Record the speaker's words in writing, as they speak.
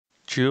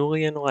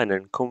Julian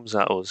Lennon comes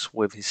at us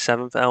with his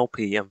 7th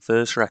LP and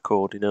first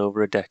record in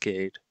over a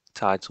decade,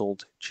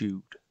 titled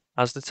Jude.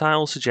 As the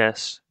title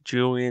suggests,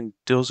 Julian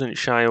doesn't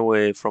shy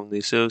away from the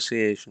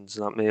associations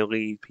that may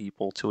lead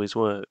people to his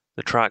work.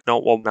 The track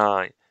Not One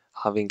Night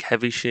having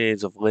heavy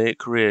shades of late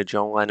career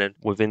John Lennon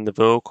within the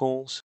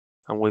vocals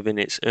and within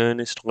its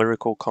earnest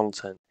lyrical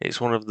content. It's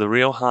one of the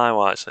real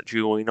highlights that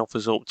Julian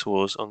offers up to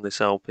us on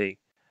this LP.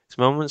 It's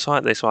moments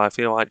like this where I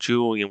feel like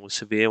Julian was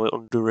severely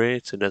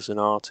underrated as an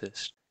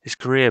artist. His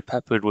career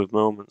peppered with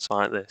moments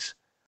like this.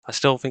 I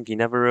still think he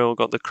never really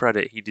got the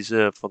credit he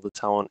deserved for the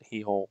talent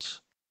he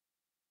holds.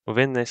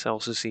 Within this I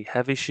also see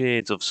heavy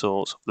shades of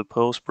sorts of the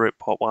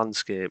post-Britpop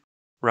landscape.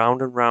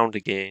 Round and Round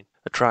Again,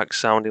 a track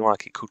sounding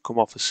like it could come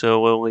off a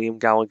solo Liam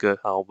Gallagher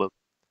album.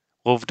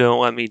 Love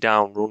Don't Let Me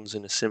Down runs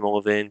in a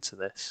similar vein to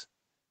this.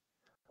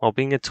 While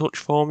being a touch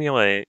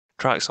formulaic,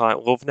 tracks like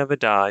Love Never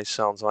Dies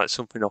sounds like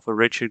something off a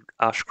Richard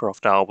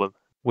Ashcroft album,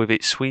 with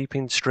its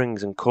sweeping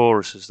strings and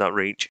choruses that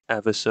reach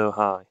ever so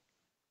high.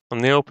 On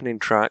the opening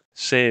track,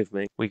 Save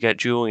Me, we get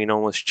Julian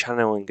almost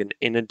channeling an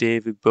inner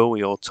David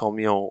Bowie or Tom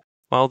York.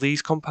 While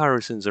these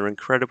comparisons are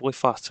incredibly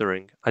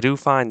flattering, I do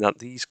find that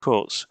these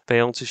cuts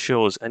fail to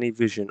show us any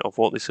vision of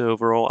what this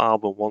overall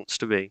album wants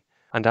to be,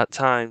 and at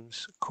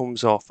times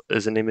comes off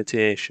as an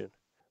imitation.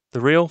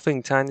 The real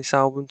thing tying this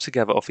album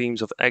together are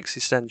themes of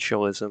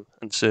existentialism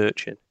and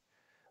searching.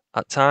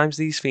 At times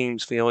these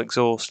themes feel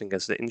exhausting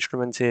as the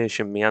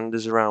instrumentation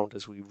meanders around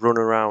as we run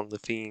around the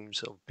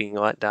themes of being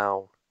let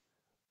down.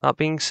 That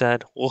being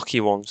said, Lucky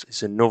Ones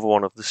is another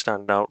one of the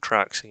standout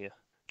tracks here.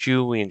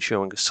 Julian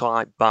showing a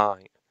slight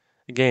bite.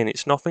 Again,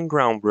 it's nothing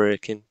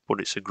groundbreaking, but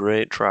it's a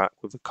great track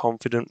with a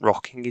confident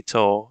rocking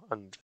guitar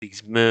and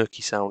these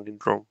murky sounding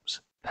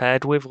drums,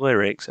 paired with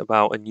lyrics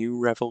about a new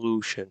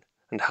revolution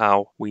and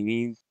how we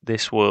need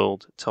this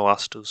world to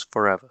last us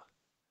forever.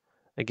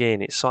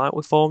 Again, it's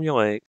slightly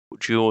formulaic,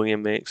 but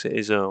Julian makes it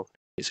his own.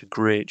 It's a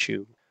great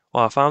tune.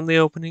 While I found the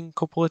opening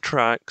couple of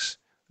tracks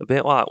a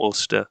bit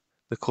lackluster,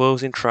 the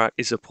closing track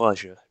is a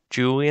pleasure.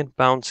 Julian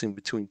bouncing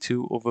between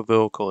two other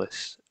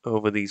vocalists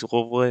over these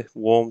lovely,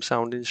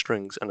 warm-sounding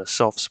strings and a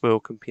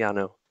soft-spoken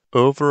piano.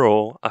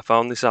 Overall, I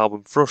found this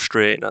album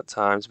frustrating at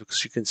times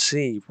because you can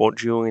see what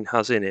Julian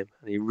has in him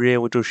and he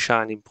really does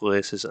shine in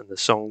places and the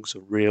songs are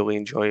really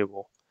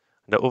enjoyable.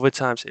 And at other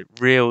times it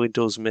really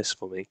does miss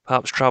for me,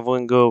 perhaps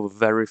travelling over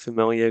very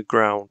familiar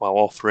ground while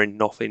offering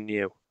nothing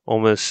new,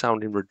 almost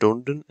sounding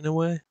redundant in a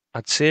way.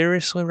 I'd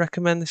seriously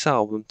recommend this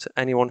album to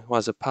anyone who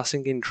has a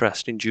passing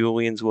interest in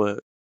Julian's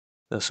work.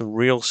 There's some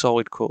real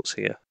solid cuts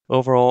here.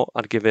 Overall,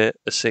 I'd give it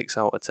a 6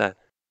 out of 10.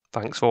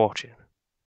 Thanks for watching.